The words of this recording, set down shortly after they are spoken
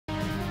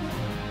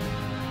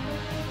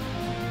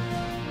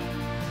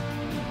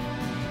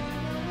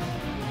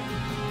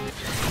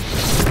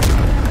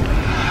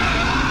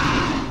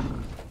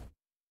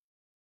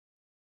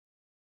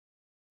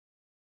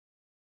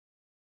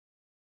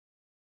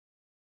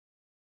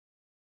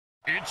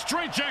It's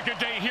Straight Jacket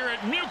Day here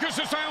at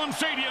Mucus Asylum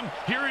Stadium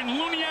here in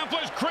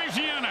Looniapolis,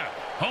 Craziana,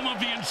 home of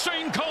the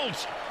Insane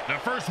Colts. The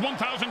first 1,000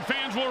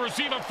 fans will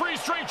receive a free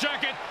straight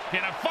jacket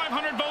and a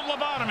 500-volt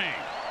lobotomy.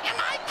 Am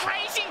I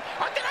crazy?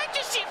 Or did I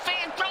just see a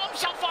fan throw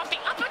himself off the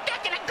upper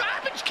deck in a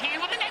garbage can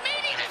with an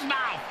M80 in his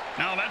mouth?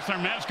 No, that's their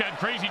mascot,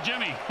 Crazy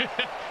Jimmy.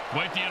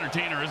 Quite the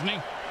entertainer, isn't he?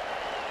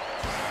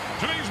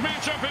 Today's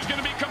matchup is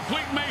going to be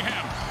complete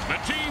mayhem. The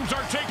teams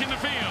are taking the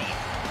field.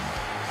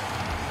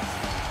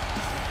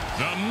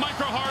 The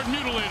Microhard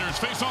Mutilators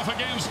face off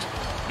against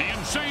the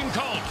Insane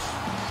Colts.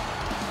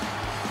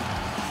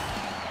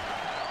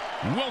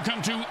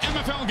 Welcome to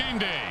MFL Game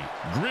Day.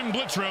 Grim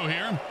Blitzrow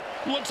here.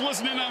 Let's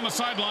listen in on the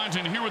sidelines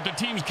and hear what the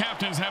team's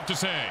captains have to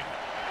say.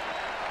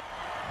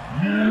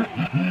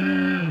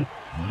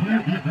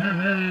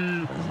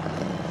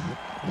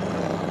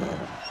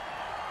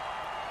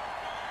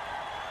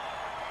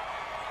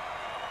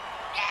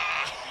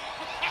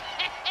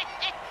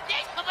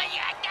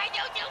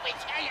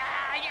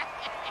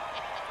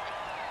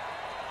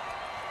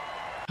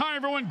 Hi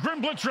everyone,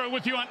 Grim Blitzrow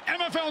with you on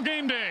MFL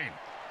Game Day.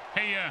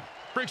 Hey,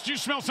 Bricks, do you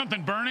smell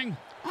something burning?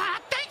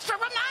 Thanks for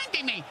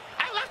reminding me.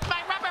 I left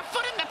my rubber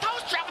foot in the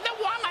toaster oven to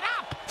warm it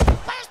up.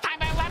 Last time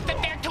I left it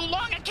there too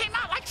long, it came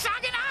out like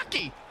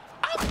Saganaki.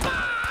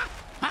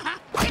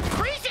 It's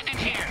freezing in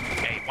here.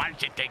 Hey, why don't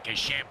you take a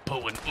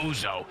shampoo and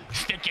ouzo,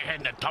 stick your head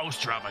in the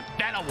toaster oven,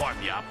 that'll warm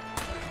you up.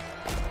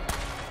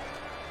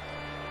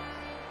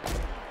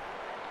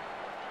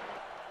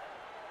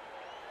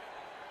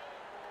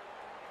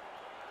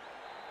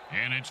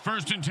 And it's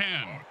 1st and 10.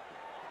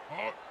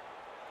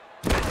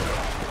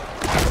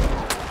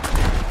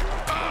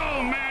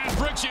 Oh, man,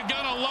 Bricks, you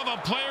gotta love a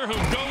player who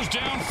goes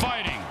down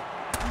fighting.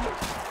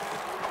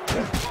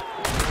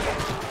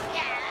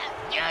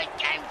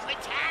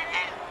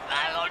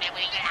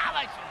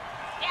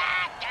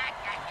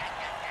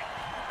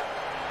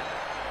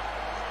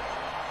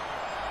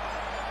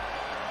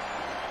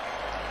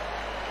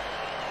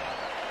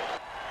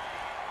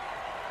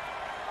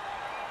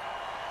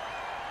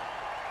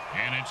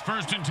 And it's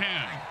 1st and 10.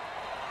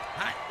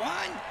 Hot 1,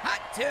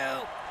 hot 2.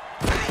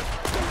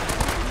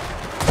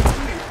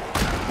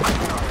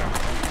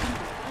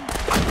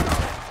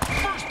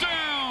 First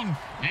down.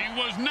 He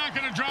was not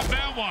going to drop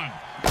that one.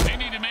 They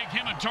need to make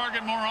him a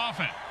target more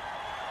often.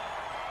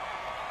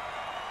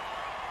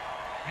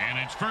 And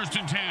it's 1st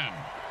and 10.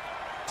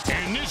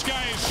 And this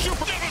guy is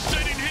super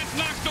devastating. Hit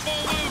knocks the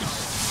ball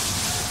loose.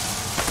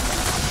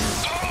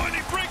 Oh, and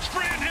he breaks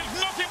free and has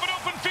nothing but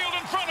open field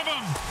in front of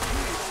him.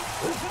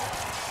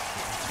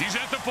 He's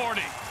at the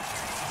 40.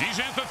 He's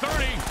at the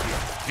 30.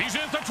 He's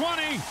at the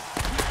 20.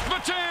 The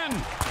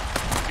 10.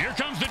 Here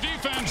comes the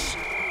defense.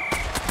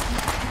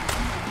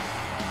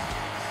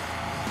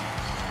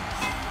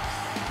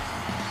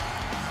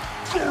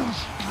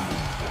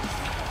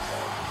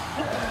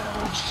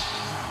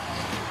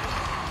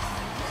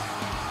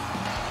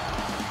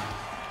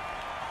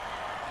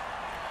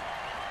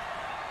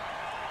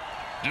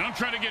 Don't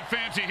try to get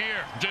fancy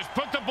here. Just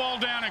put the ball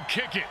down and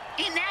kick it.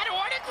 In that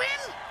order,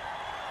 Grim?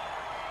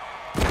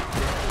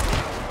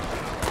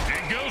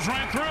 Goes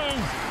right through.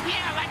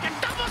 Yeah, like a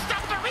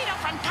double-stuffed burrito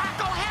from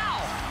Taco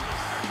Hell.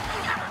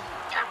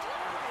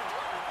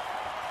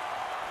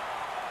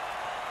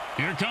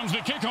 Here comes the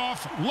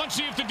kickoff. Let's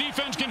see if the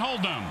defense can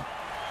hold them.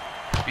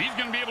 He's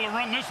going to be able to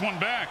run this one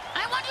back.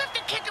 I wonder if the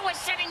kicker was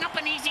setting up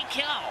an easy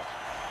kill.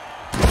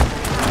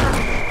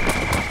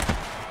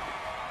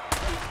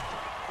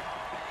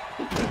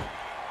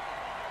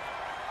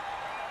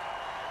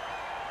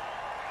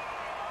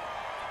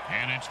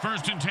 And it's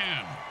 1st and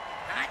 10.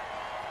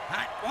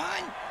 Hot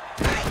 1.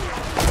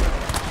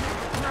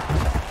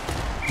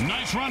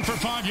 Nice run for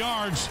 5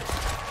 yards.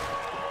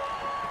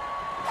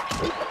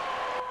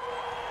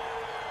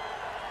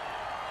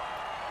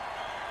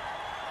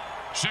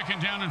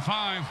 Second down and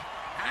 5.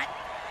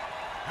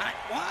 Hot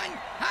 1,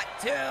 hot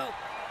 2.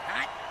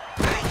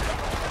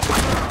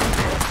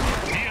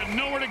 He had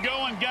nowhere to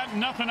go and got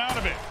nothing out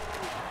of it.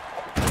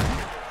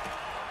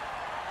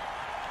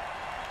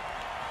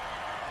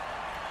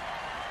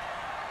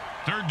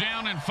 Third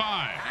down and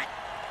 5.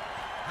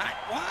 Hot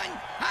 1,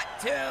 hot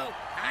 2.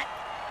 Hot.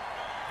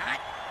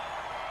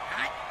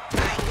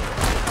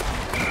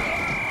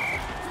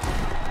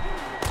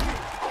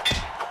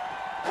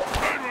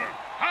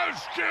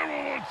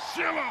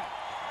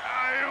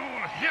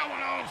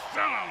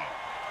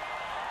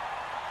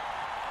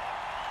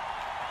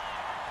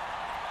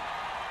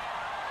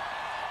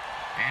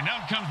 And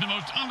out comes the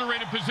most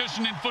underrated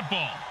position in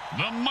football,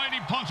 the mighty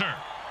punter.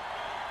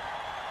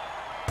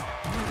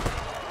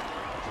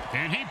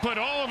 And he put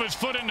all of his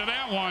foot into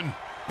that one.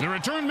 The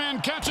return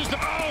man catches the...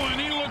 Oh, and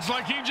he looks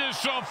like he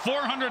just saw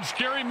 400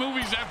 scary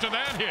movies after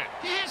that hit.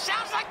 Yeah,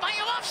 sounds like my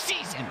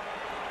off-season.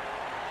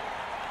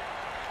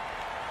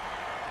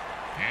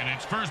 And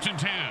it's 1st and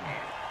 10.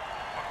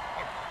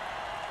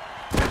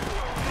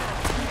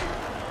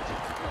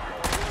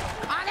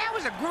 That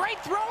was a great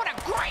throw and a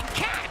great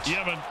catch.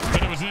 Yeah, but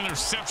it was an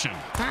interception.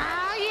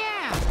 Oh,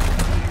 yeah.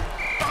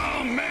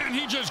 Oh, man,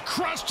 he just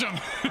crushed him.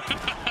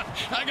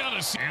 I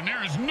gotta see. And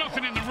there is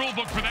nothing in the rule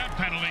book for that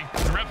penalty.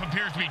 The ref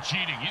appears to be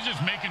cheating. He's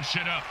just making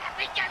shit up.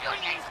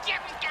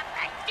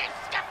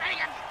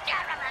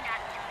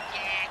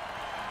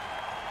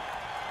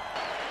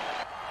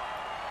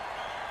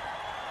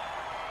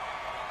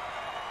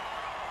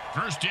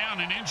 First down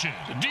in inches.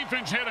 The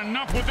defense had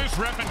enough with this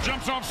ref and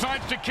jumps off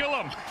sides to kill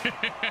him.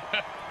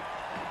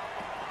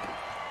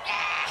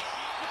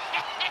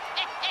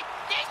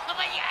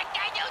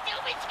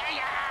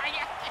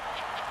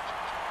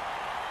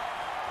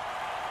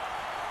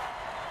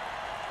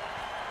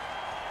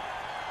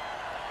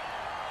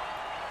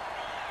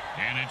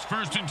 And it's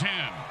 1st and 10.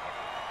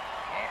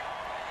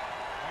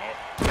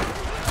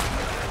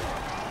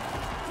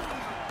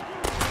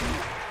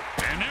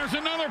 And there's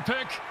another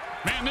pick.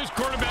 Man, this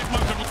quarterback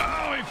must have...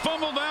 Oh, he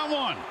fumbled that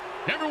one.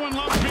 Everyone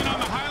loves being on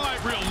the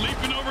highlight reel,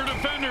 leaping over a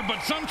defender,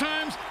 but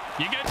sometimes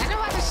you get... I know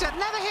I just said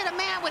never hit a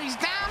man when he's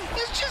down.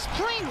 He's just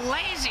plain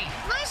lazy.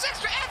 Nice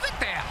extra effort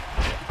there.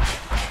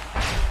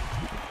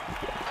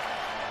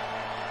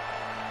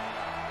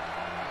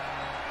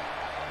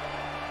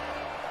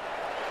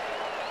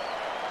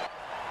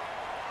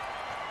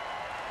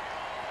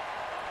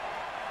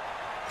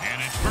 And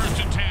it's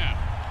 1st and 10.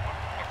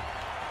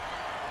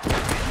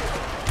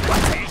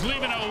 He's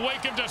leaving a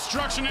wake of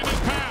destruction in his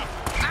path.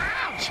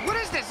 Ouch! What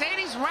is this,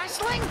 80s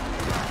wrestling?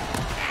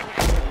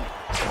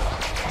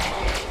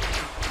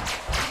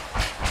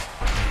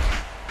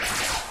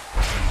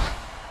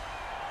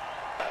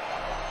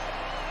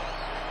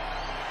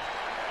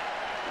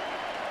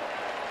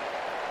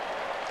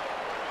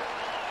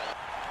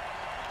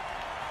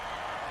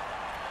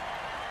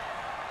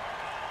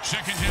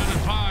 Second down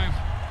and 5.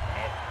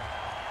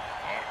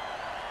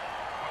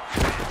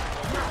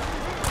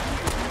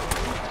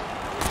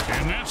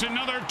 And that's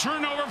another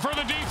turnover for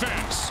the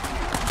defense.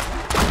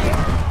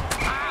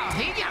 Oh,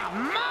 he got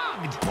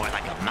mugged. More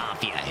like a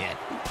mafia hit.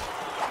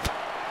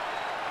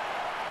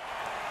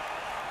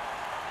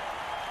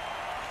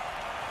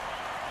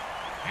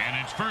 And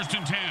it's 1st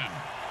and 10.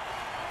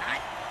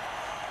 Hot.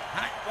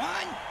 Hot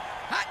 1.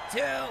 Hot 2.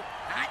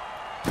 Hot.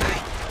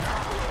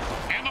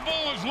 And the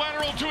ball is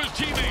lateral to his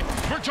teammate.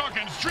 We're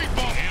talking street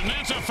ball. And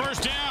that's a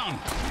 1st down.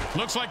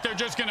 Looks like they're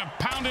just going to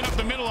pound it up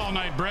the middle all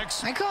night,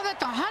 Bricks. I call that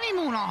the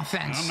honeymoon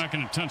offense. I'm not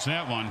going to touch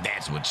that one.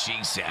 That's what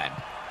she said.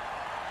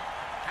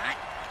 Hot.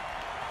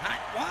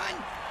 Hot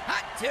 1.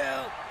 Hot 2.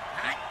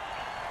 Hot.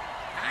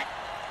 Hot.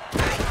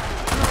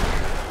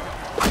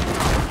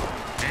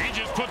 He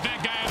just put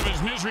that guy out of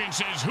his misery and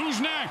says, who's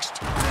next?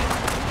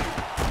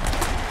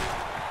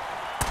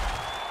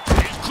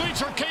 His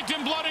cleats are caked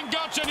in blood and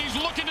guts, and he's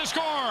looking to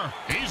score.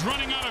 He's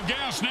running out of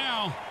gas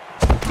now.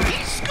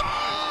 He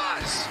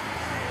scores!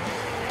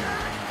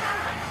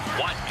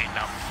 What in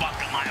the fuck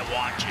am I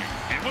watching?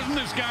 And wasn't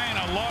this guy in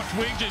a Lost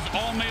Wages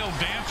all-male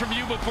dance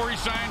review before he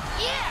signed?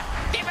 Yeah,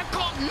 they were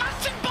called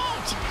Nuts and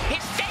Bolts.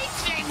 His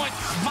stage name was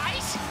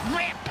Vice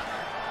Rip.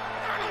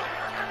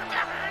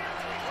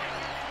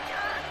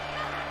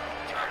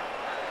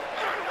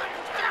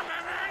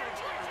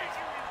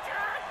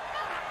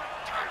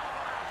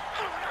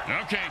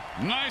 Okay,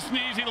 nice and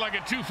easy like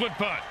a 2-foot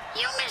putt.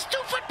 You miss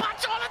 2-foot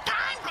putts all the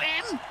time,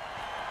 Grim.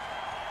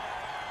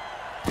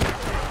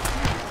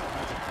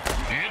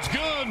 It's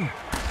good.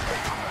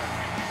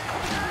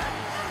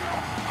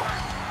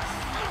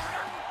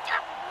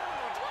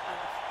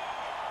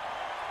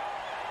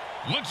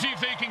 Let's see if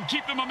they can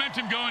keep the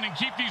momentum going and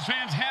keep these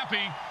fans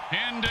happy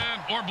and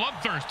or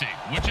bloodthirsty,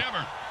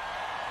 whichever.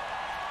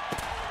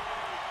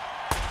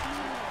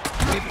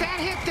 If that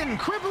hit didn't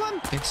cripple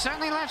him, it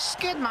certainly left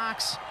skid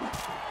marks.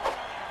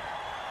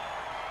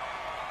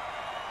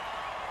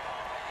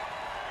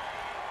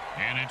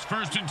 And it's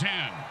 1st and 10.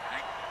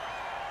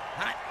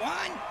 Hot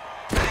 1.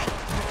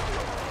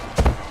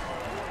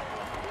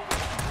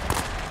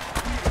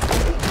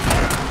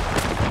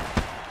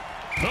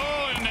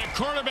 Oh, and the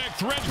quarterback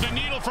threads the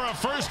needle for a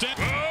 1st down.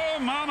 Oh,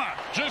 mama.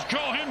 Just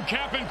call him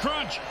Cap'n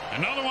Crunch.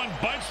 Another one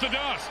bites the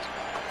dust.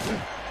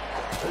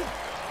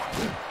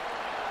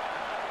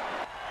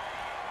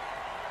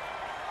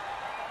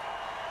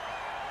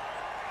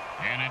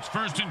 And it's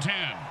 1st and 10.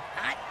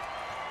 Hot.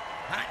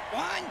 Hot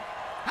 1.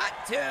 Hot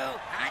 2.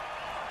 Hot.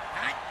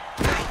 Hot.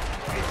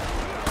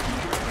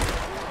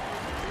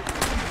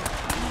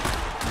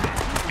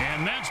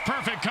 And that's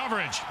perfect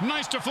coverage.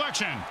 Nice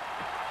deflection.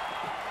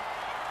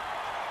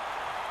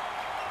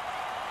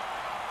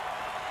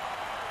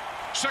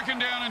 Second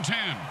down and 10.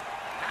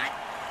 Hot.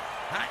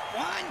 Hot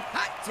 1.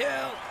 Hot 2.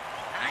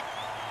 Hot.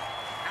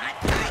 Hot.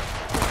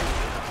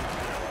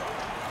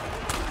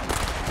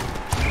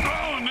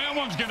 Oh, and that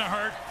one's going to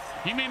hurt.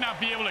 He may not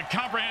be able to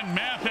comprehend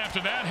math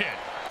after that hit.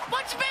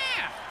 What's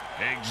math?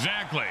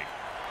 Exactly.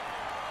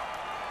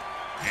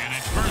 And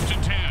it's 1st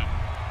and 10.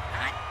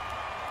 Hot.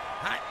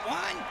 Hot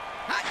 1.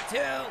 Hot 2.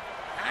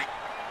 Hot.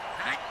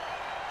 Hot.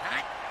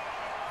 Hot.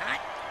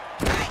 Hot.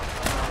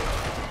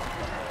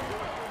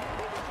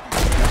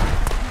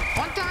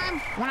 One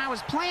time, when I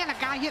was playing, a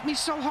guy hit me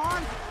so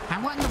hard, I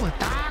went into a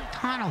dark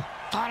tunnel.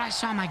 thought I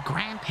saw my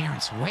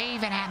grandparents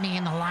waving at me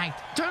in the light.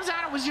 Turns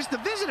out it was just the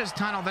visitor's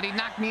tunnel that he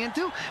knocked me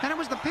into, and it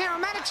was the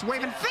paramedics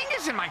waving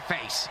fingers in my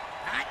face.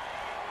 Hot.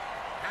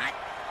 Hot.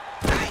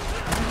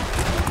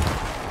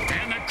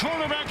 And the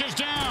cornerback is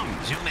down.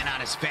 Zoom in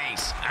on his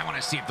face. I want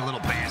to see if the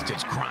little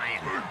bastard's crying.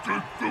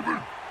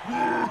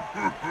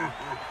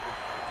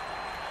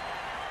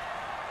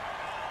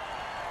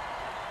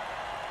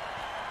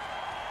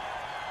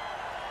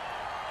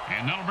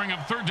 And that'll bring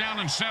up 3rd down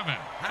and 7.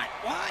 Hot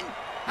 1.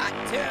 Hot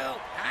 2.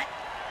 Hot.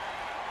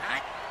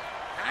 Hot.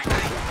 Hot.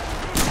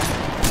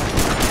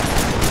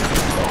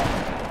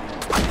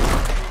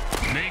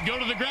 They go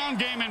to the ground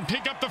game and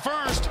pick up the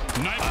first.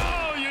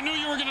 Oh, you knew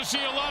you were going to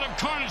see a lot of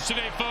carnage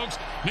today, folks.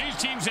 These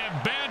teams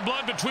have bad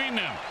blood between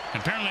them.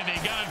 Apparently, they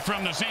got it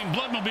from the same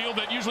bloodmobile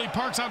that usually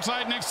parks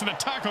outside next to the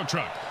taco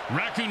truck.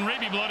 Raccoon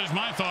rabies blood is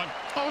my thought.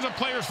 Always a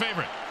player's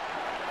favorite.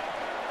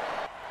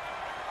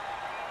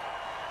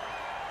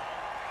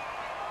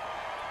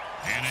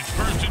 And it's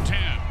 1st and 10.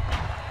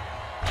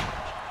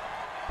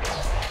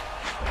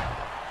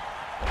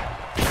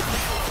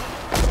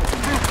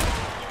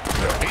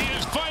 He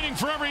is fighting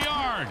for every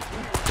yard.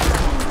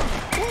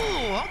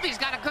 Ooh, hope he's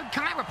got a good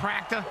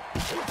chiropractor.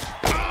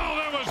 Oh,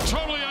 that was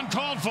totally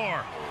uncalled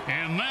for.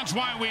 And that's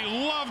why we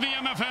love the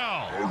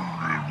MFL.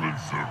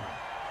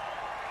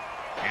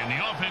 And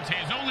the offense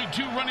has only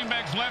 2 running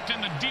backs left,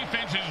 and the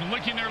defense is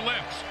licking their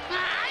lips.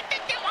 I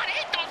think they want to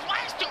hit those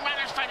last 2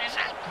 runners for this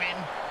outfit.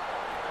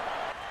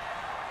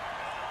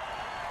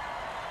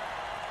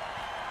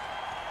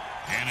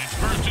 And it's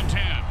 1st and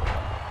 10.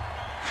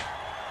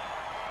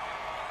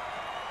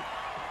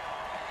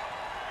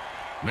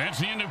 That's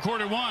the end of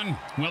quarter 1.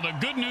 Well, the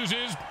good news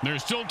is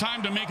there's still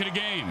time to make it a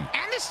game.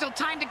 And there's still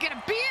time to get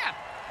a beer.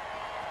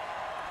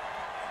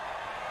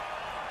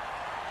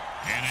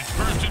 And it's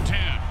 1st and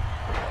 10.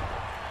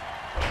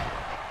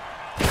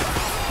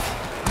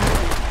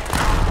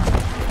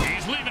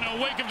 He's leaving a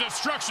wake of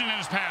destruction in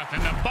his path,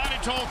 and the body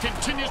toll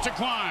continues to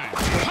climb.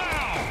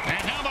 Pow!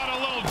 And how about a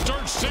little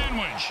dirt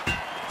sandwich?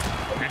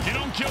 If you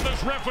don't kill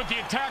this ref with the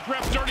attack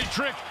ref's dirty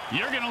trick,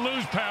 you're going to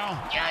lose, pal.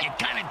 Yeah, you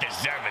kind of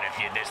deserve it if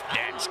you're this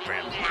dense,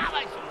 Grim.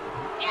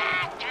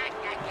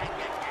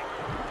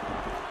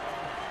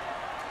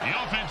 The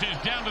offense is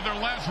down to their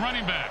last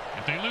running back.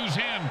 If they lose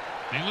him,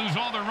 they lose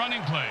all their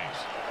running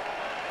plays.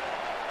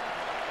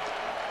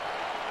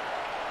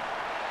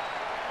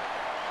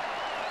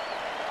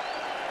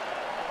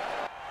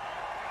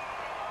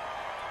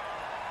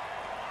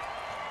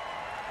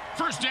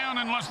 First down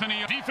and less than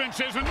a... Defense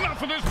says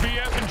enough of this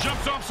BS and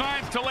jumps off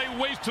sides to lay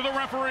waste to the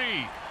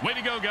referee. Way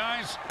to go,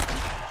 guys.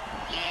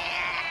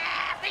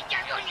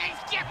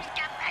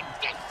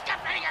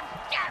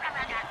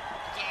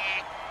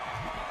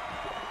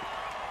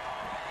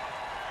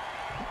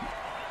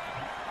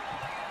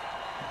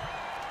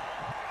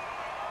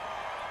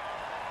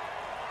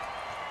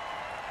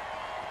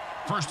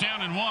 First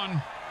down and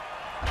 1.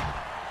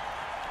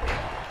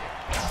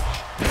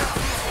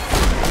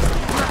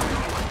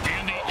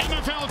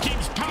 MFL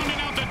keeps pounding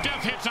out the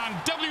death hits on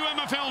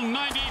WMFL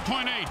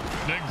 98.8.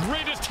 The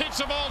greatest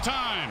hits of all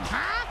time.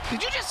 Huh?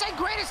 Did you just say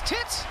greatest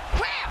hits?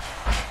 Where?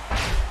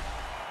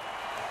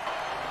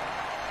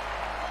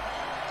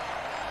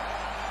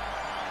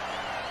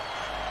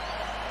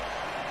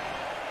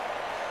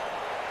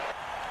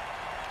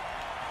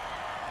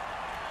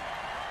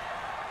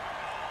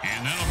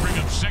 And that'll bring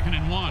up 2nd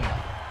and 1.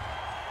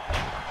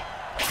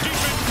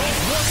 Defense calls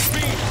warp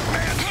speed.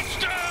 Man,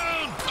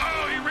 touchdown!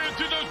 Oh, he ran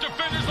through those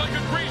defenders like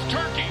a greased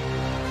turkey.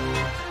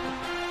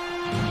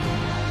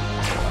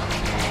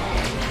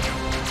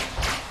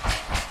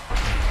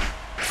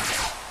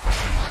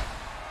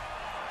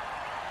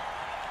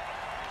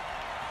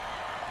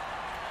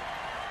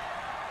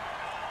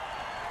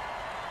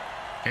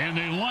 And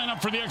they line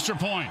up for the extra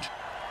point.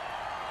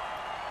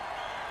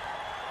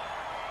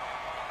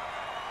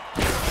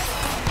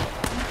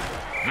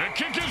 The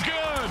kick is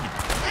good.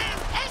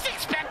 As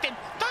expected,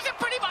 those are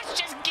pretty much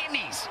just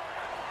gimmies.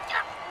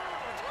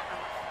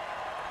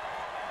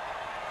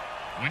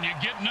 When you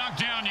get knocked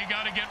down, you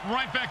got to get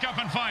right back up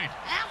and fight.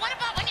 What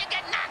about when you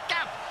get knocked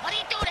up? What do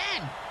you do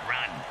then?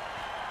 Run.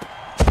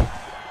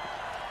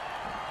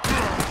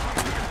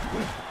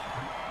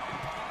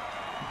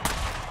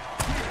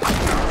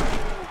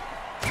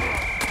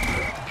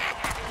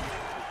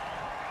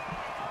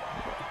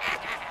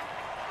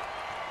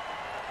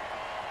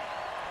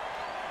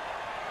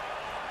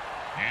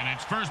 And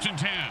it's 1st and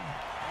 10.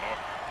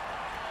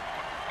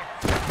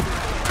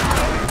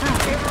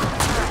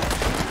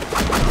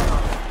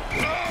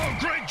 Oh,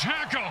 great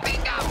tackle.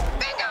 Bingo!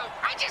 Bingo!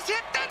 I just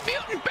hit that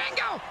mutant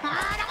bingo!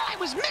 And all I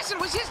was missing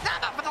was his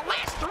number for the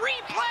last 3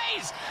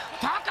 plays!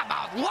 Talk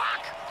about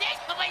luck!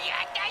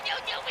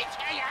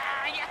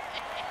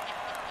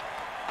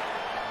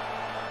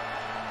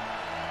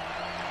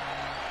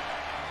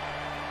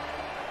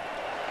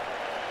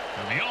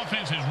 The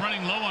offense is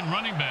running low on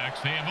running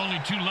backs. They have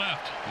only 2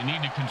 left. They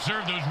need to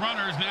conserve those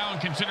runners now and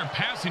consider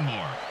passing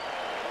more.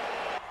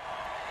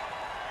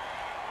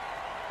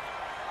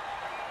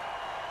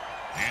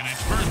 And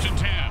it's 1st and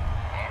 10.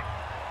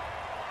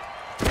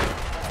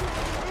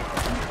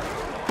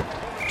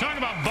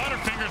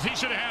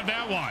 should have had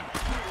that one.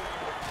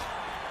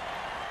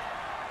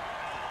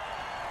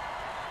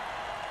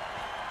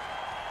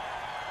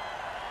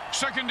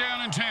 Second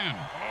down and 10.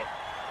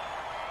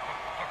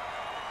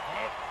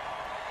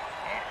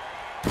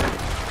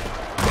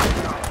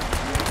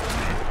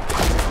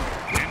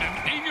 And an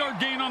 8-yard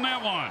gain on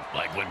that one.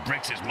 Like when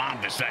Bricks' mom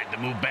decided to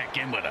move back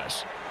in with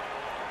us.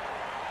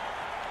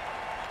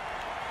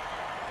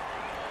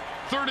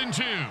 Third and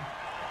 2.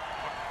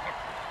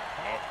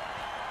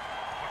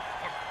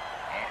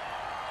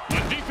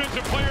 When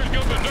defensive players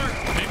go berserk,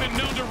 they've been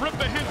known to rip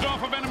the heads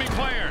off of enemy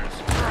players.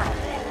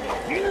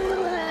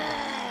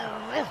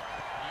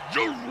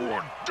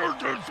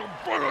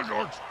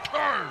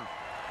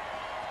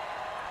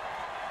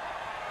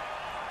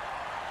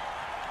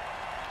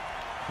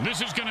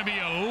 This is going to be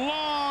a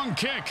long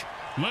kick.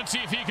 Let's see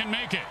if he can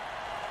make it.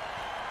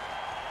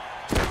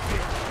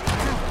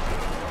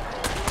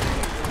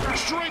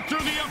 Straight through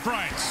the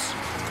uprights.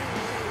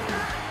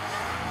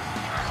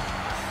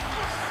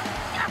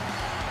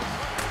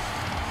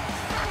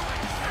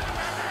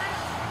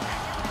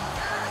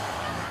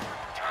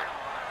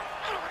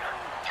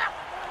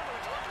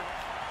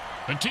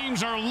 The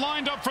teams are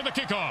lined up for the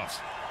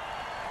kickoff.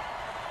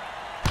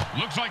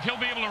 Looks like he'll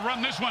be able to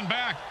run this one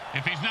back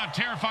if he's not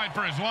terrified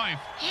for his life.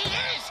 He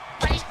is,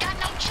 but he's got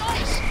no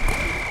choice.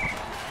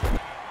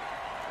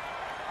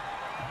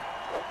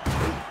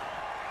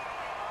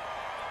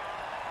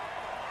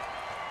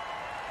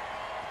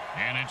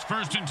 And it's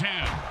first and 10.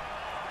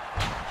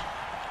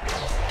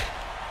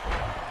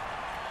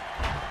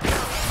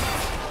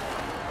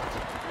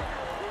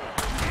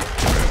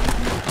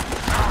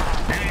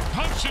 And he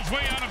punched his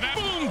way out of that.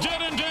 Boom,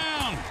 dead and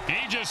down.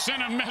 He just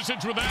sent a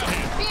message with that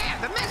hit. Yeah,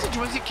 the message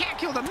was you can't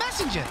kill the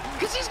messenger,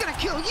 because he's going to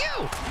kill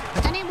you.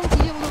 But then he won't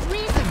be able to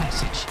read the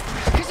message,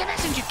 because the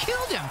messenger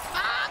killed him.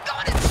 Ah,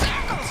 going in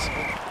circles.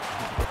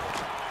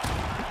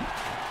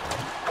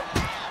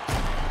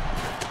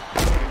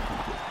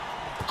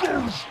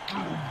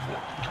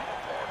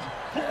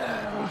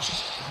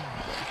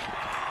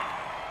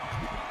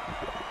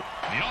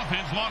 The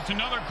offense lost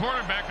another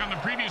quarterback on the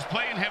previous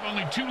play and have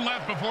only 2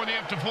 left before they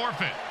have to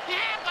forfeit. Yeah,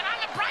 but on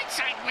the bright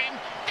side, Grim,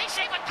 they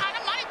save a ton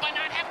of money by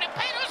not having to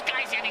pay those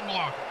guys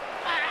anymore.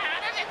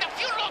 The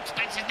funeral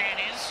expenses, that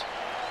is.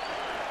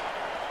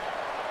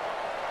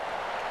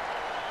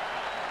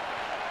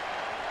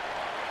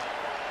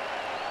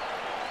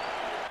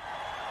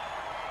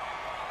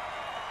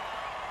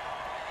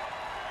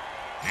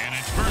 And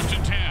it's first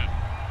and 10.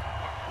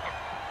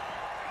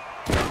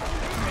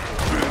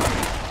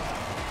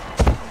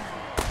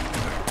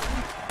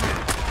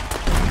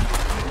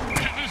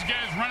 And this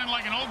guy's running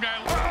like an old guy.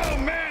 Oh,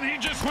 man, he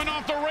just went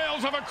off the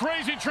rails of a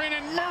crazy train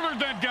and murdered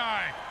that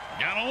guy.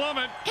 Gotta love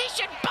it. He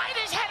should bite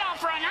his head off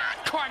for an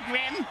encore,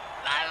 Grim.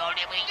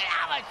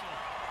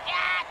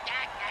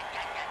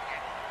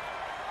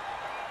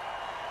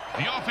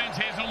 The offense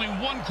has only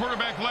 1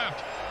 quarterback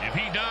left. If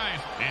he dies,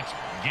 it's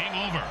game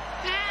over.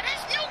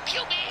 This new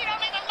QB, he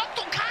don't even look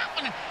too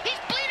confident. He's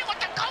bleeding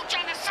with the coach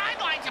on the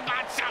sidelines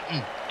about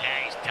something.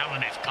 Yeah, he's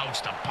telling his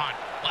coach to punt.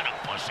 What a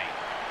pussy.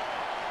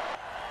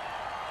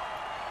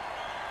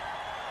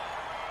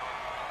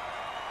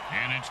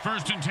 And it's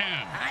first and 10.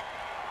 Hot,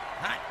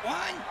 hot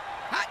 1,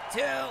 hot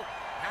 2,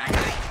 hot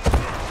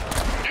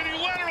 3. And he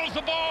laterals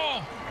the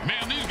ball.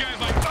 Man, these guys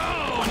like,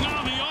 oh,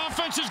 now the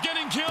offense is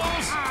getting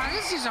kills.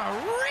 This is a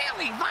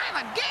really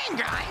violent game,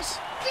 guys.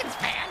 It's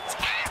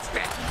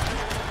fantastic.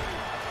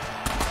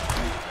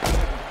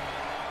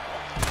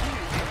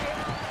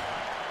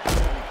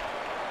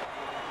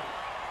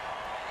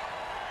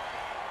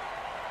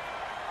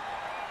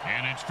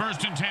 And it's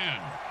first and 10.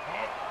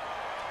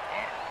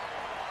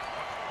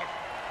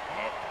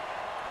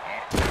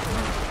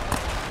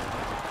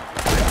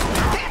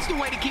 That's the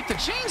way to keep the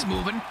chains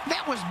moving.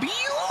 That was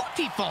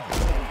beautiful.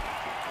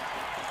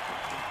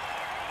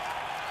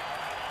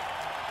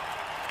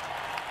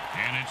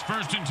 And it's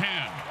first and 10.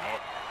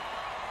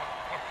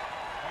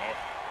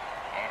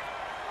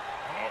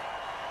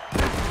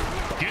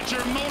 Get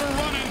your motor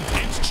running.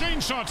 It's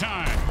chainsaw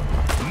time.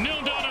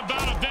 No doubt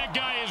about it, that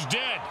guy is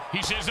dead.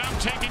 He says, I'm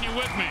taking you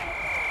with me.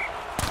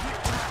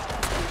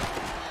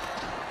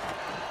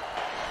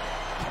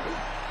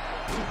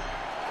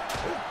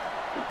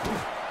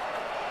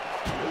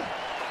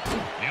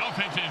 The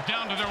offense is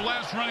down to their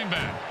last running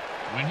back.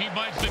 When he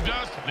bites the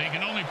dust, they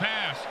can only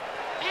pass.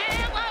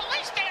 Well, at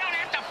least they don't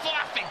have to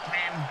forfeit,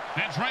 Grim.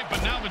 That's right,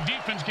 but now the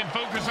defense can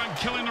focus on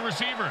killing the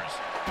receivers.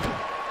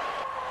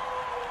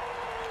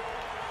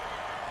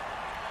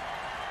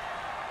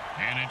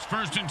 And it's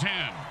first and 10.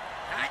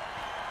 Hot,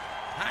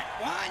 hot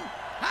 1,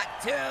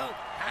 hot 2,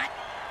 hot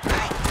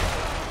 3.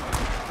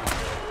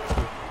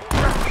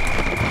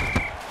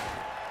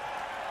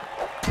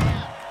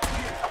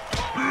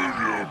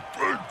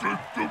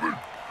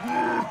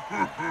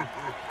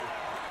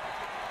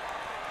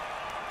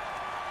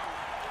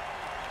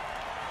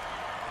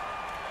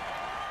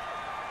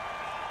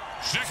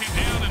 Second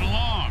down and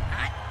long.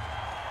 Hot,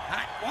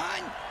 hot 1,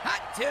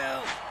 hot 2,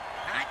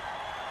 hot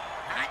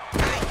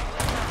 3.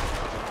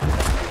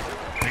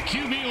 The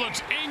QB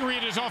looks angry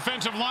at his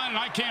offensive line, and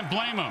I can't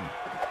blame him.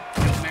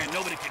 Yo, man,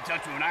 nobody can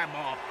touch me when I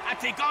ball. I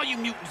take all you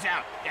mutants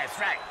out. That's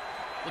right.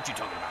 What you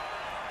talking about?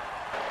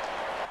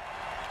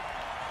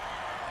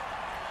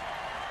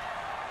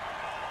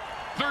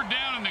 Third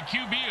down, and the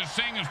QB is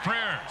saying his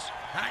prayers.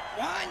 Hot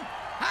one,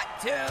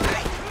 hot two.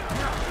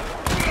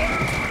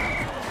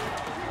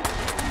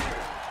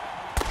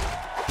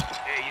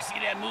 Hey, you see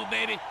that move,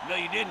 baby? No,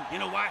 you didn't. You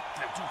know why?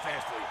 I'm too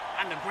fast for you.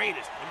 I'm the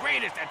greatest,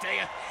 I tell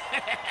you.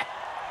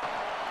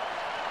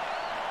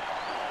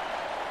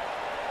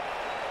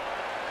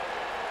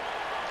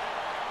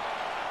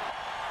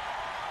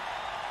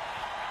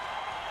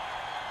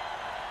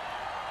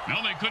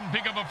 No, they couldn't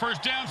pick up a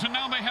first down, so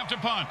now they have to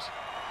punt.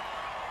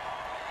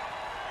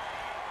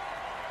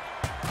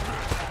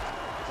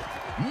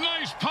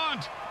 Nice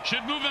punt.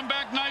 Should move them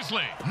back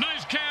nicely.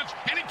 Nice catch,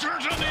 and he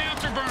turns on the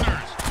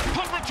afterburners.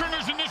 Punt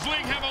returners in this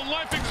league have a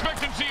life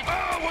expectancy.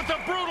 Oh, what a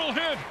brutal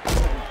hit.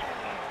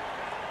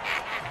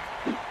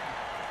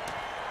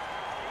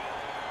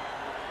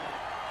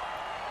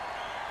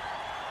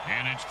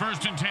 And it's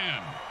 1st and 10.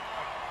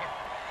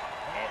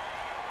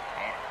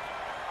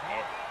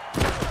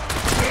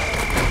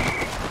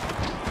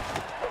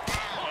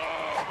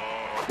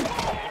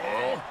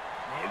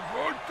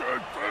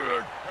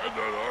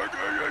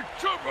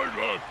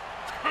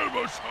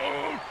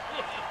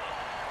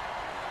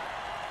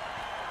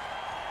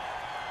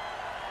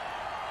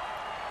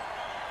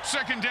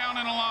 Second down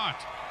and a lot.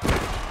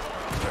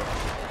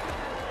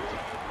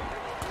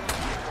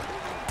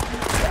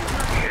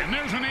 And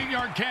there's an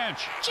 8-yard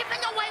catch. Chipping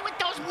away with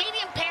those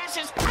medium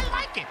passes, I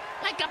like it.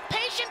 Like a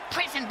patient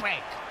prison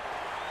break.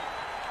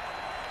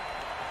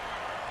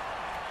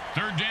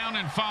 Third down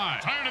and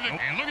 5. Tired of it.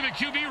 And look at the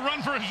QB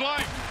run for his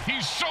life.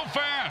 He's so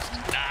fast.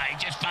 Nah, I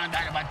just found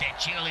out about that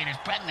cheerleader's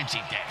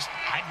pregnancy test.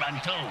 I'd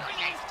run too.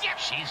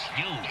 She's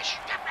huge.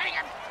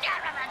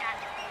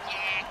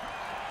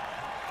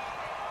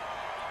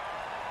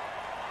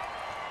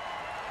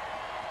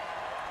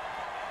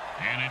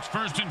 And it's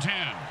 1st and 10.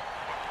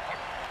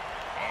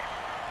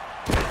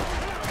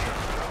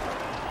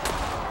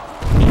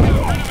 He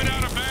got rid of it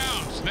out of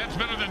bounds. That's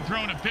better than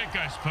throwing a pick,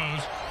 I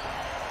suppose.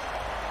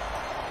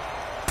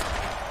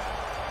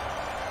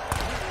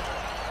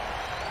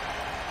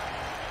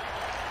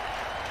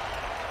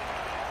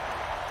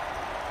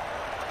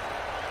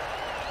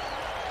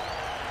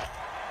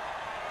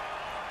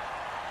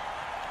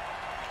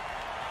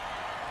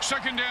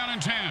 Second down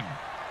and 10.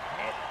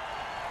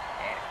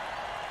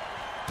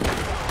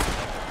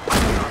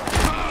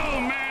 Oh,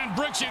 man,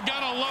 Bricks, you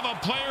gotta love a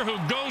player who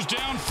goes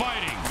down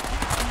fighting.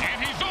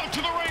 And he's off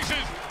to the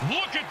races.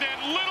 Look at that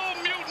little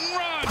mutant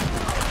run.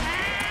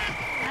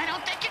 I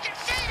don't think you can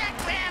say that,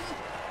 Grim.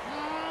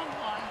 Oh,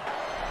 boy.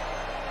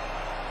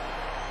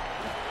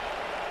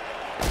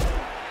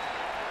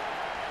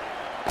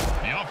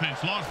 The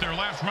offense lost their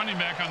last running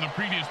back on the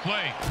previous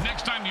play.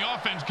 Next time the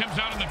offense comes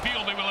out in the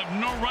field, they will have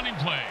no running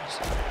plays.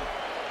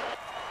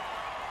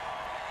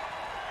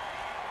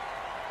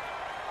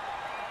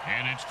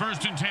 And it's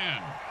 1st and 10.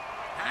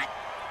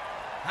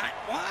 Hot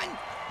one.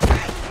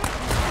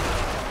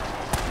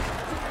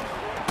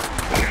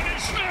 And he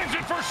snags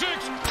it for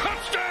 6.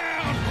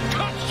 Touchdown!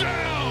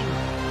 Touchdown!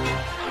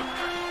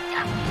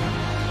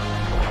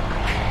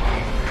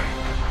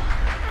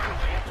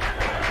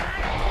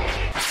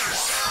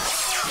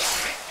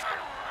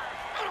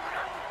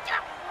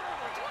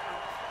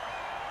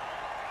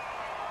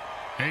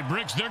 Hey,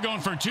 Bricks, they're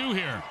going for 2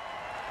 here.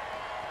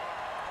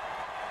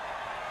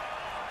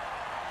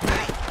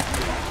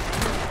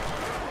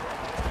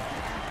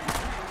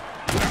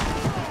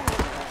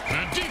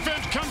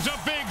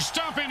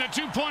 Stopping a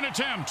 2-point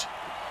attempt.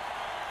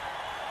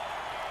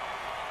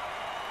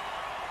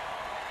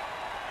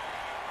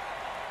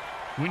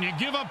 When you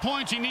give up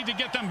points, you need to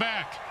get them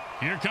back.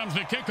 Here comes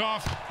the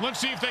kickoff. Let's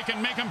see if they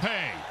can make them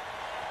pay.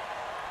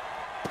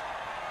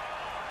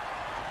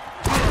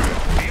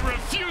 He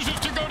refuses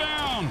to go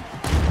down.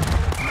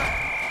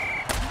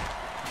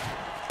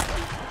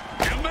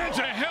 And that's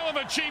a hell of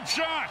a cheap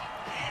shot.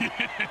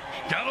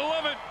 Gotta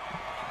love it.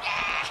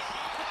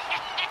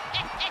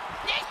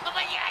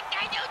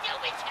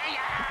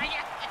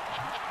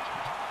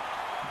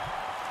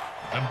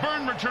 The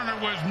burn returner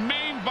was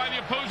maimed by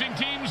the opposing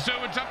team, so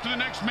it's up to the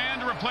next man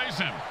to replace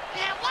him.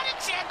 Yeah, what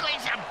exactly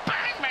is a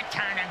burn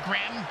returner,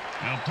 Grim?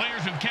 Now,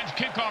 players who catch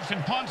kickoffs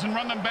and punts and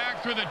run them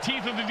back through the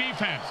teeth of the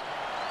defense.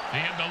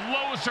 They have the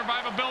lowest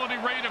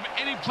survivability rate of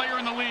any player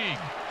in the league.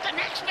 The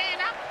next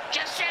man up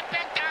just sat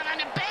back down on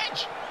the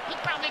bench. He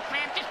probably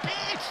cramped his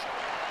pants.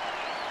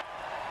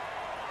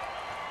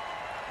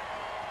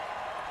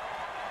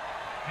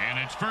 And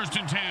it's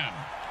 1st and 10.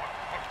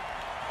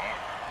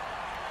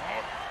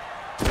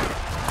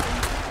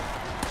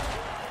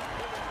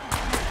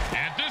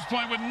 At this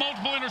point, with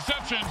multiple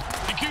interceptions,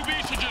 the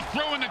QB should just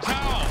throw in the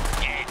towel.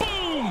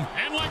 Boom!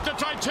 And like the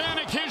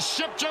Titanic, his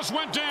ship just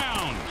went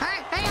down.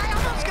 Hey, I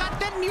almost got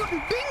that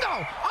mutant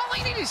bingo. All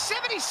I needed is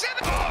 77.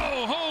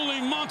 Oh, holy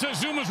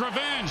Montezuma's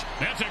revenge.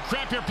 That's a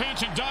crap your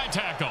pants and die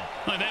tackle.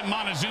 That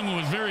Montezuma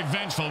was very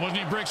vengeful, wasn't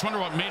he, Bricks? Wonder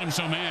what made him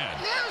so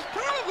mad. Yeah, it was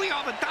probably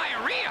all the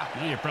diarrhea.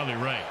 Yeah, you're probably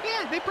right.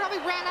 Yeah, they probably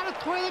ran out of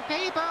toilet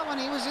paper when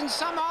he was in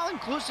some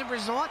all-inclusive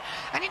resort,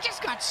 and he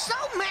just got so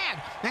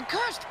mad and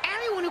cursed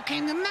everyone who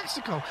came to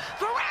Mexico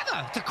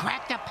forever to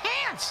crap their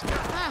pants.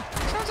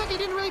 Sounds like he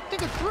didn't really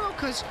think it through,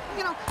 because,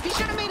 you know, he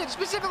should have made it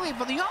specifically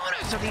for the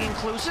owners of the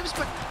inclusives,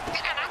 but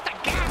not the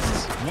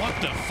guests. What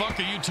the fuck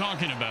are you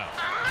talking about?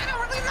 I don't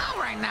really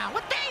know right now.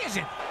 What day is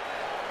it?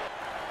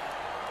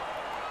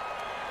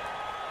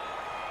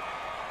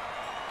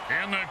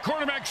 And the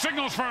quarterback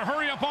signals for a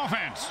hurry-up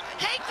offense.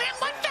 Hey, Grim,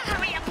 what's the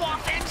hurry-up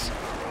offense?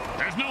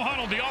 There's no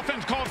huddle. The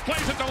offense calls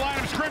plays at the line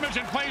of scrimmage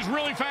and plays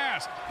really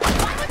fast.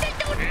 Why would they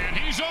do it? And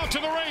he's off to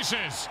the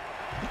races.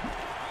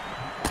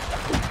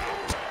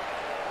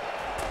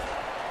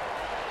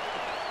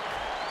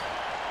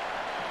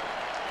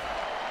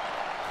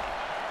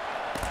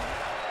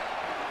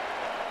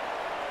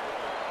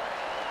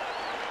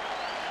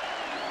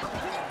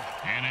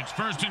 And it's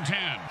 1st and 10.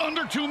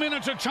 Under 2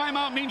 minutes, a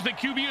timeout means the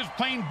QB is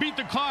playing beat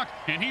the clock,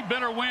 and he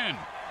better win.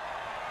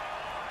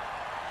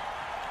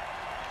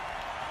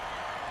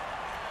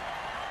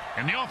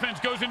 And the offense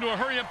goes into a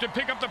hurry-up to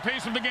pick up the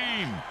pace of the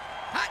game.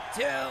 Hot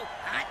 2.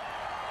 Hot.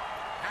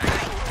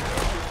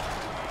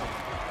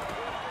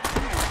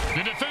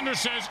 The defender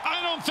says,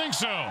 I don't think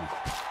so.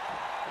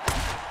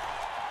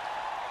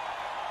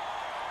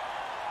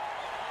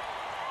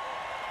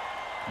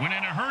 When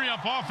in a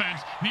hurry-up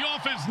offense, the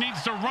offense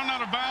needs to run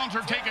out of bounds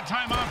or take a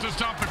timeout to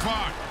stop the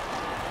clock.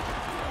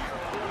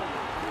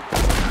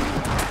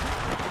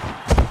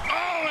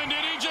 Oh, and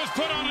did he just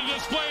put on a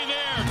display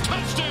there?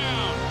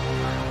 Touchdown!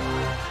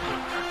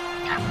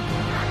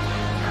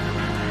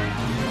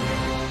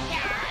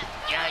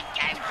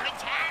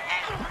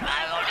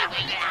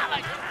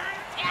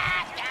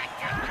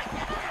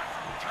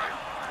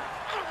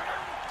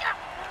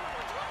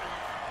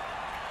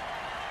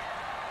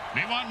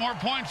 They want more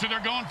points, so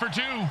they're going for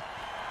 2.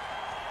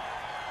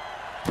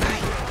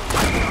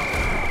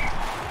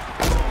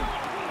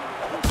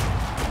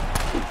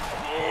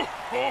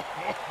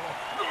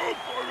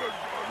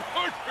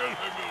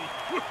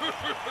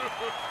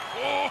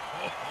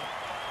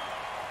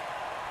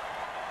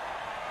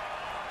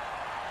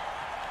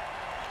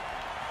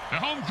 The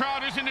home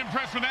crowd isn't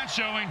impressed with that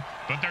showing,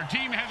 but their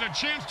team has a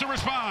chance to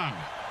respond.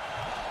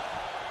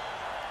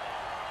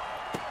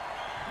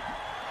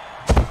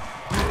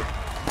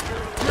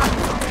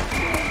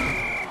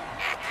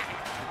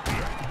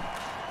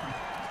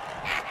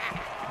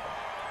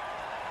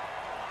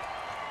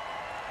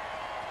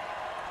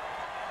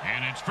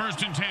 And it's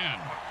 1st and 10.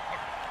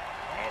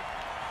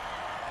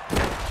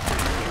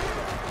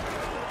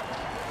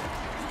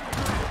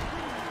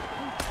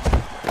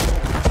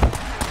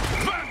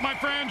 That, my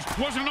friends,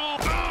 wasn't all.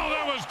 Oh,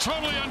 that was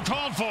totally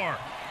uncalled for.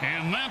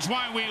 And that's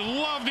why we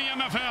love the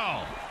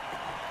MFL.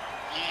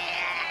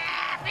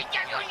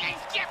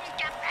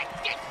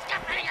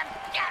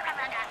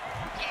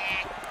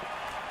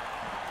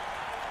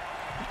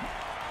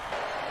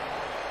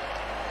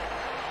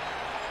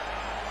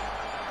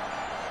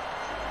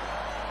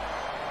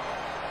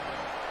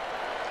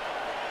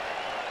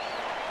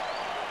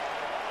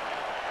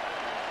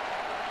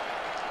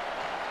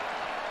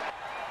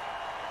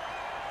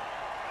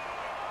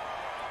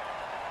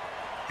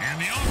 And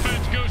the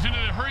offense goes into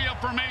the hurry-up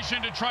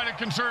formation to try to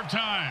conserve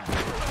time.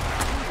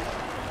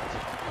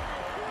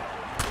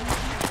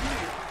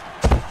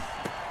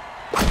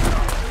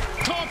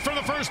 Caught for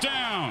the 1st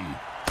down.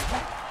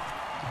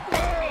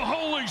 Oh,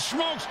 holy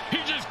smokes. He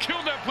just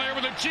killed that player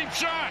with a cheap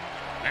shot.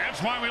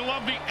 That's why we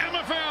love the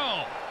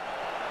MFL.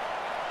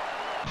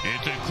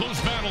 It's a close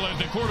battle as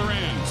the quarter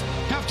ends.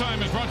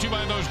 Halftime is brought to you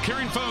by those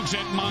caring folks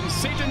at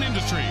Monsatan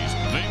Industries.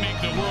 They make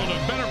the world a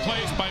better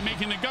place by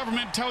making the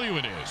government tell you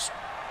it is.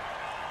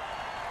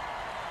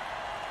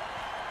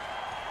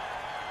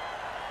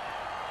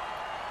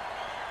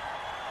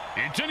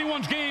 It's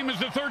anyone's game as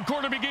the 3rd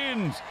quarter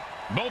begins.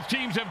 Both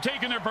teams have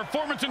taken their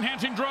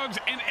performance-enhancing drugs,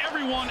 and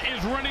everyone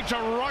is ready to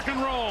rock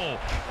and roll.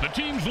 The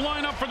teams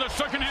line up for the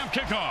 2nd half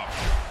kickoff.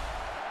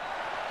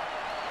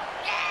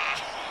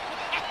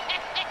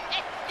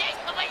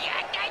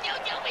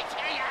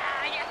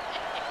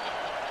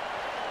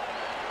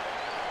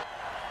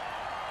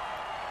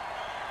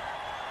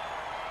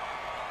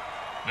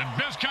 The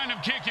best kind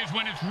of kick is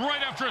when it's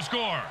right after a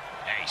score.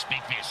 Hey,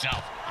 speak for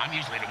yourself. I'm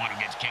usually the one who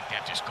gets kicked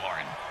after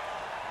scoring.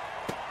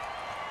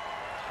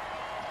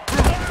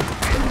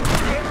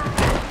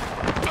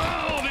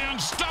 Oh, the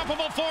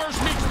unstoppable force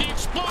meets the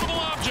explodable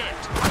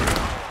object.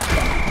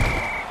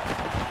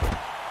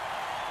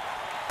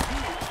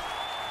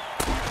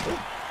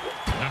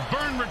 The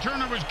burn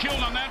returner was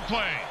killed on that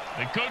play.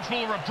 The coach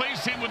will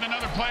replace him with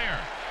another player.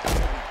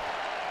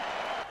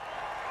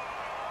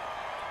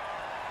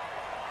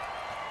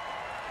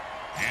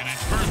 And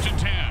it's 1st and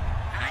 10.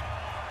 Hot.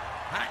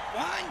 Hot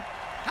 1.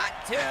 Hot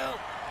 2.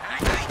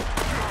 Hot.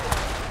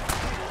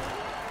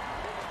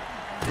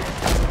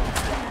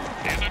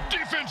 And the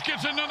defense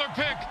gets another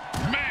pick.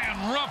 Man,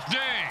 rough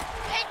day.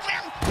 Hey,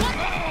 Grim, what?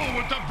 Oh,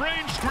 with the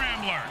brain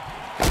scrambler.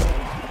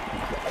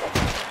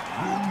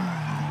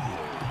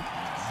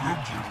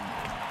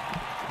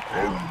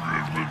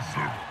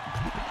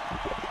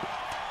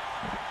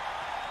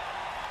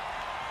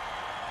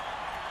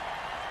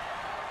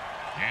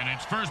 And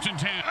it's 1st and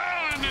 10.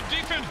 Oh, and the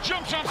defense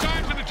jumps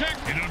outside for the take.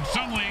 In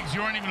some leagues,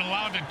 you aren't even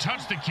allowed to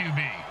touch the QB.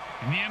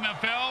 In the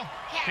MFL,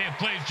 they have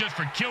plays just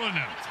for killing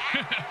them.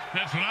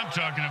 That's what I'm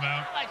talking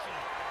about.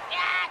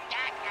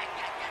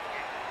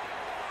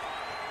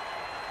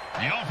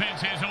 The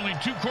offense has only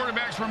 2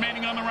 quarterbacks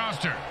remaining on the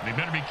roster. They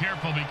better be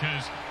careful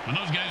because when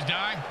those guys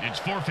die, it's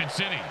forfeit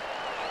city.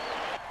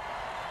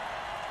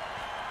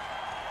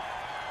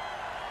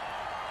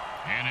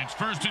 And it's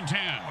 1st and 10.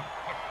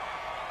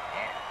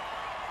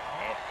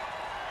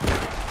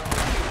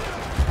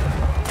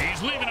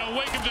 He's leaving a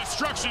wake of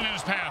destruction in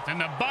his path,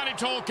 and the body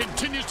toll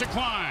continues to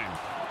climb.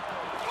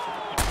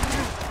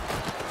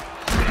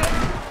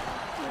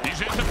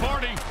 He's at the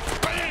 40.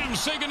 Bam!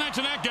 Say goodnight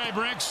to that guy,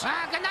 Bricks.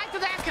 Good night to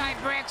that guy,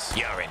 Bricks.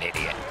 You're an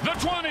idiot. The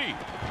 20.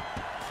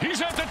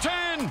 He's at the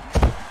 10.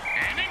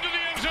 And into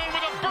the end zone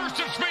with a burst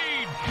of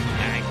speed.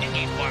 I think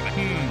he's warming.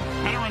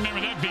 I don't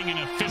remember that being an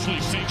officially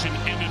sanctioned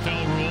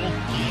MFL rule.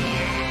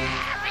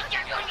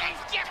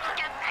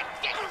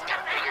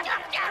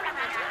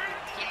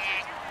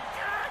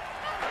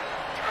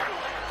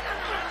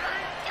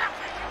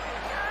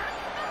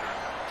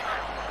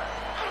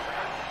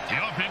 The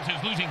offense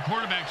is losing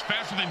quarterbacks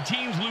faster than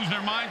teams lose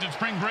their minds at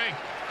spring break.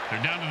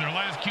 They're down to their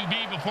last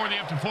QB before they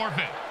have to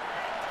forfeit.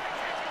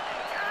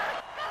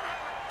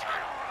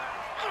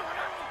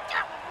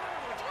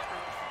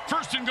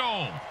 First and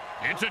goal.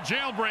 It's a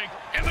jailbreak,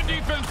 and the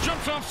defense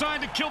jumps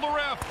offside to kill the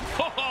ref.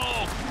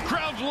 Oh,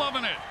 crowd's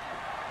loving it.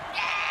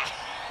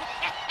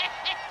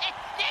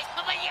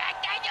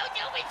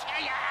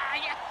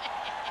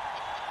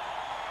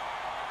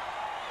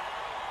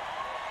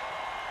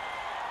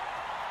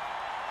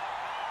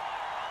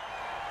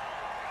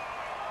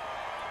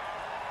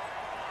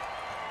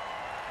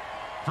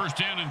 First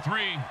down and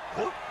 3.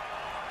 Oh,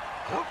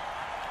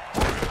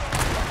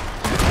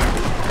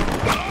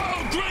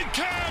 great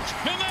catch!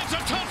 And that's a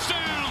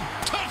touchdown!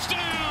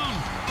 Touchdown!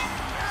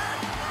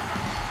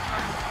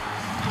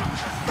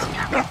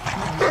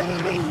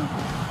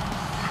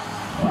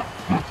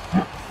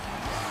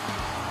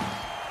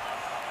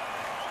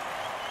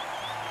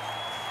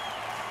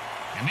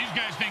 And these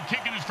guys think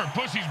kicking is for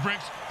pussies,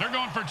 Bricks. They're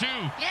going for 2.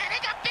 Yeah, they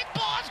got big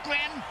balls,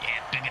 Grim.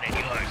 Yeah, bigger than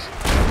yours.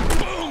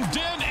 Boom!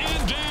 Dead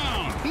and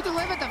down! He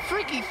delivered the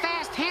freaky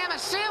fast ham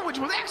sandwich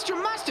with extra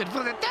mustard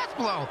for the death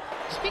blow.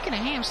 Speaking of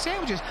ham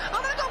sandwiches,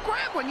 I'm gonna go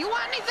grab one. You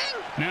want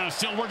anything? Now,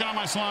 still working on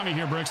my salami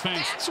here, Bricks.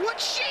 Thanks. That's what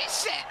she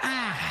said.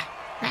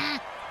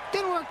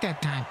 Didn't work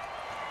that time.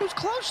 It was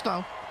close,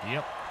 though.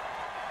 Yep.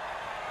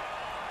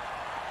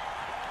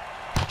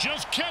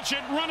 Just catch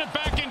it, run it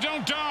back, and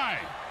don't die.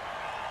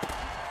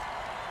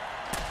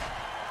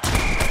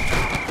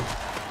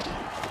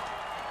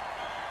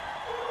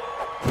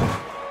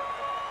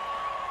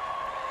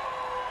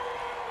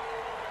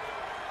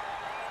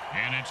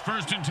 And it's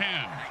 1st and 10.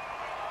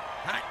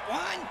 Hot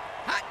 1,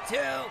 hot 2,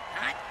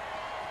 hot.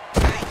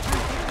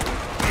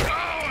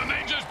 Oh, and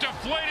they just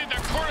deflated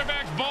the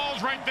quarterback's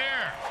balls right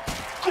there.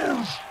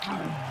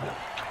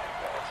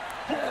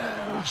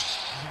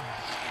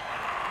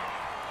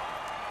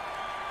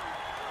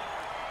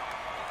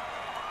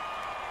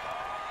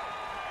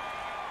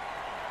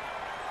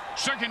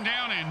 Second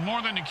down and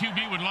more than the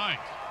QB would like.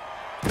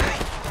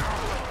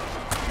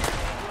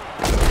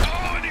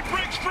 Oh, and he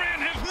breaks free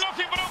and has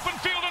nothing but open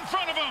field in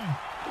front of him.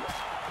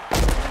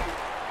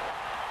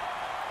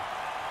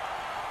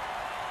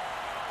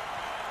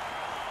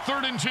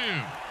 Third and 2.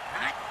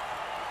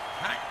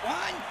 Hot 1,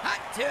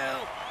 hot 2,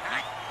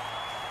 hot.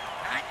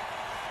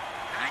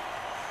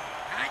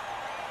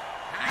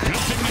 Good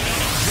thing they did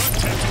a drug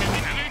testing,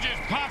 and he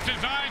just pops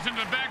his eyes into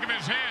the back of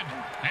his head.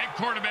 That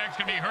quarterback's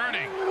gonna be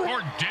hurting,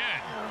 or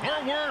dead,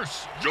 or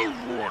worse.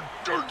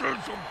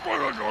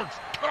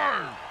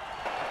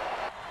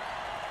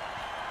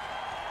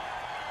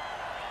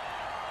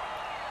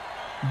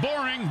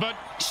 Boring, but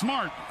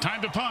smart.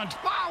 Time to punt.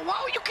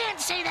 Whoa, you can't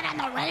say that on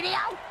the radio.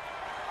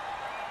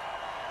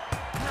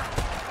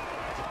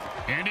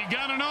 And he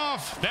got it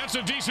off. That's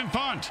a decent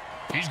punt.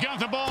 He's got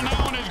the ball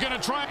now and he's going to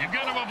try. You've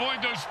got to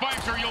avoid those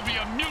spikes or you'll be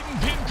a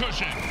mutant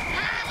pincushion.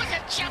 I was a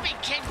chubby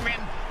kid,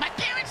 Grim. My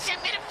parents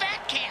sent me to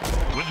fat camp.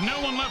 With no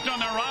one left on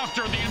their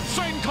roster, the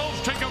insane Colts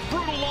take a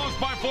brutal loss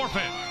by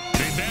forfeit.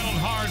 They battled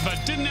hard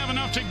but didn't have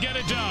enough to get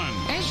it done.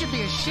 They should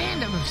be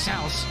ashamed of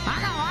themselves. I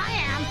know I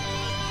am.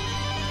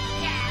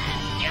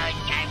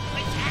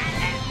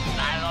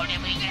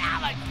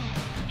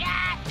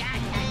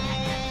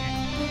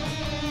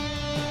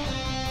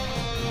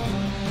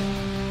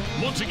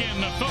 Once again,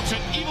 the folks at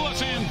Evil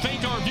SN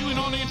thank our viewing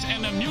audience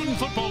and the Mutant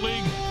Football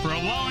League for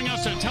allowing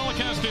us to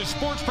telecast this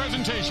sports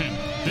presentation.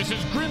 This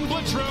is Grim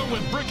Blitzrow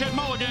with Brickhead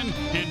Mulligan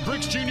and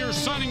Bricks Jr.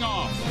 signing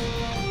off.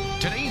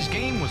 Today's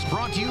game was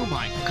brought to you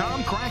by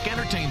Comcrack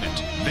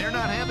Entertainment. They're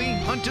not happy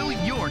until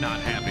you're not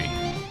happy.